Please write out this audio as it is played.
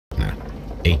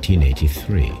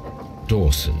1883.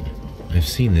 Dawson. I've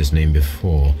seen this name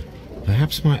before.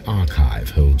 Perhaps my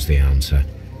archive holds the answer.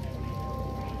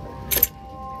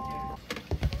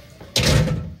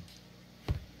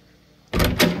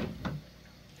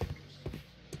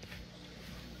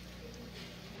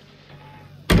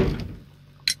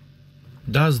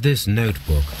 Does this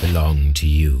notebook belong to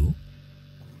you?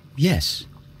 Yes.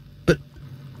 But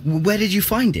where did you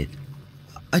find it?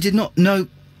 I did not know...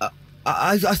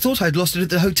 I thought I'd lost it at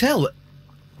the hotel.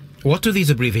 What do these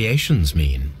abbreviations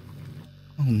mean?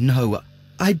 Oh, no.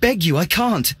 I beg you, I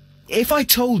can't. If I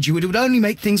told you, it would only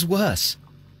make things worse.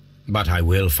 But I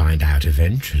will find out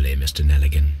eventually, Mr.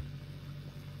 Nelligan.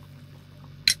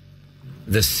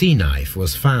 The sea knife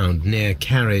was found near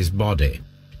Carey's body.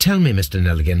 Tell me, Mr.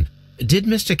 Nelligan, did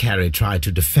Mr. Carey try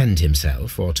to defend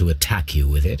himself or to attack you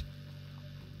with it?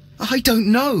 I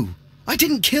don't know. I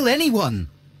didn't kill anyone.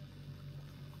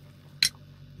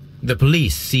 The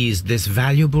police seized this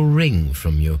valuable ring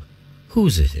from you.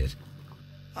 Whose is it?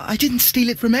 I didn't steal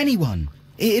it from anyone.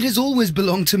 It has always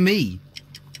belonged to me.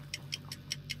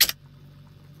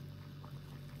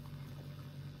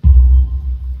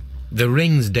 The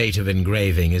ring's date of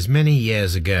engraving is many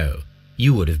years ago.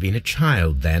 You would have been a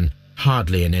child then,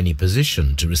 hardly in any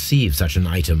position to receive such an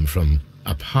item from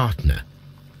a partner.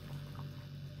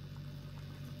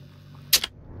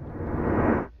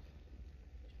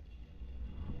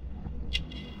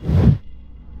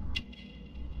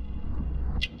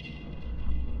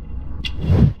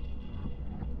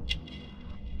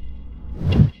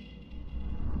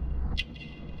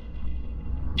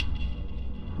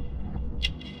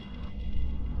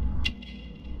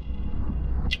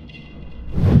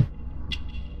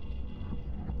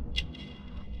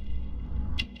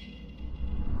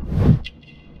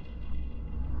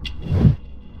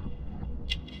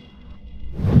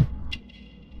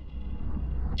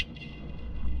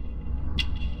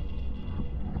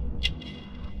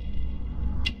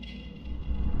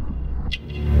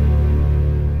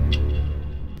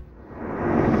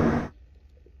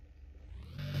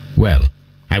 Well,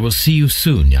 I will see you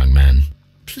soon, young man.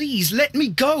 Please, let me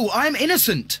go. I am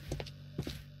innocent.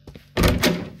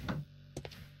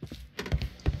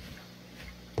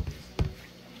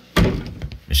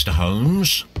 Mr.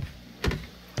 Holmes?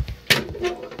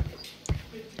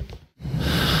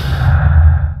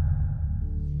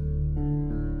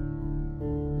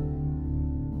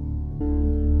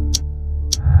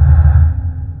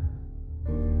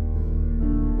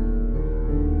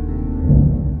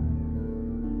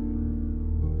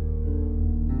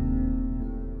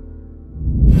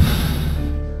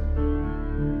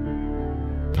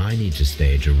 I need to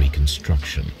stage a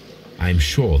reconstruction. I'm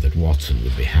sure that Watson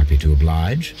would be happy to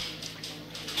oblige.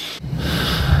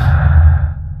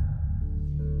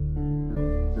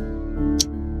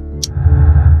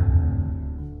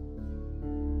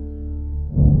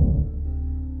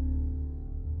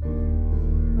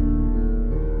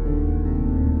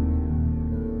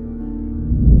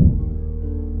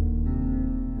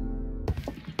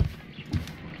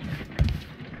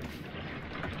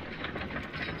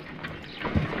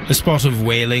 A spot of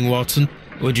whaling, Watson.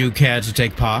 Would you care to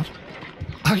take part?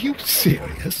 Are you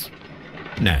serious?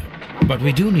 No, but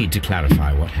we do need to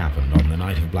clarify what happened on the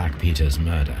night of Black Peter's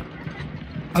murder.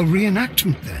 A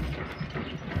reenactment, then?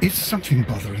 Is something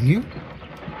bothering you?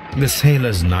 The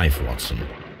sailor's knife, Watson.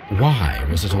 Why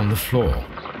was it on the floor?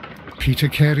 Peter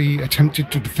Carey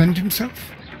attempted to defend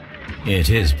himself? It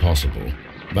is possible,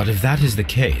 but if that is the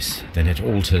case, then it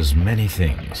alters many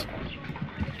things.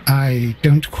 I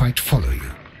don't quite follow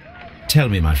you. Tell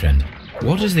me, my friend,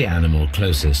 what is the animal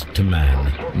closest to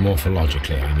man,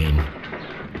 morphologically, I mean?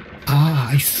 Ah,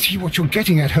 I see what you're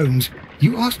getting at, Holmes.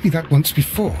 You asked me that once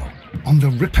before, on the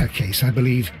Ripper case, I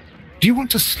believe. Do you want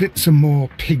to slit some more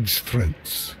pigs'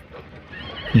 throats?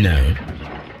 No.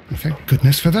 Thank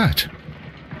goodness for that.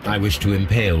 I wish to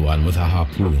impale one with a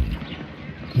harpoon.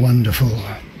 Wonderful.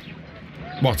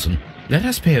 Watson, let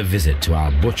us pay a visit to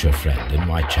our butcher friend in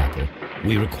Whitechapel.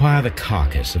 We require the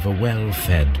carcass of a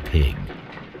well-fed pig.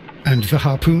 And the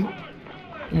harpoon?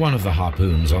 One of the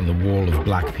harpoons on the wall of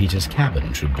Black Peter's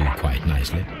cabin should do quite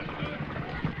nicely.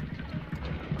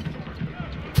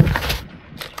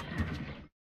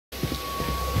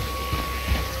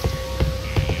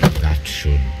 That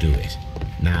should do it.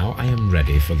 Now I am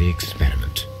ready for the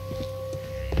experiment.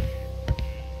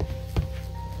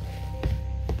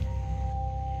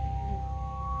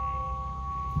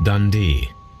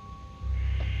 Dundee.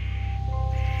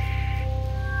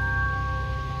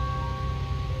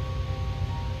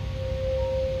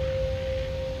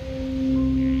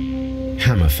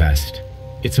 Hammerfest.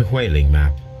 It's a whaling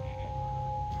map.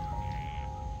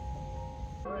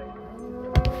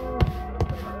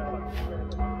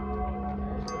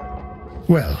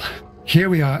 Well, here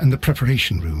we are in the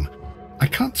preparation room. I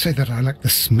can't say that I like the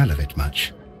smell of it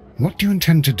much. What do you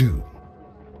intend to do?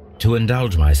 To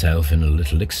indulge myself in a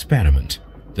little experiment.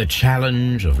 The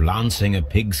challenge of lancing a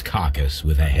pig's carcass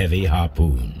with a heavy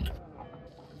harpoon.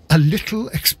 A little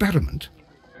experiment?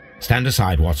 Stand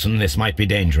aside, Watson. This might be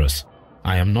dangerous.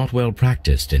 I am not well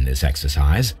practiced in this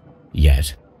exercise.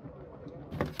 Yet.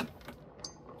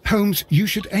 Holmes, you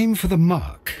should aim for the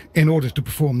mark in order to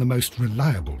perform the most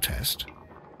reliable test.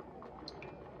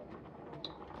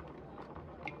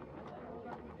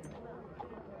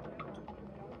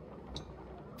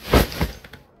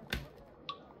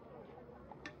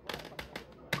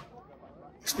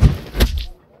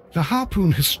 The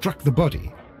harpoon has struck the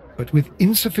body, but with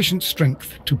insufficient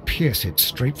strength to pierce it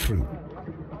straight through.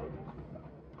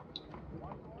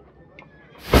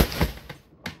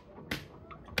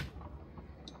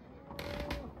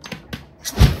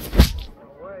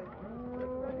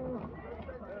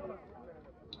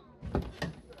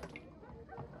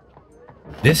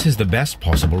 This is the best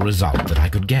possible result that I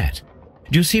could get.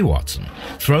 Do you see, Watson?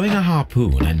 Throwing a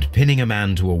harpoon and pinning a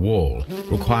man to a wall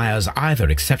requires either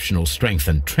exceptional strength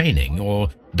and training or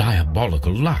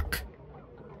diabolical luck.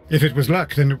 If it was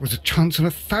luck, then it was a chance in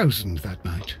 1,000 that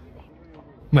night.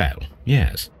 Well,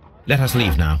 yes. Let us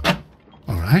leave now.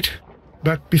 All right.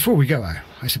 But before we go,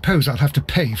 I suppose I'll have to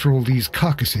pay for all these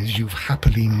carcasses you've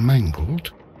happily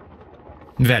mangled.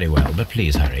 Very well, but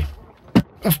please hurry.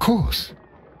 Of course.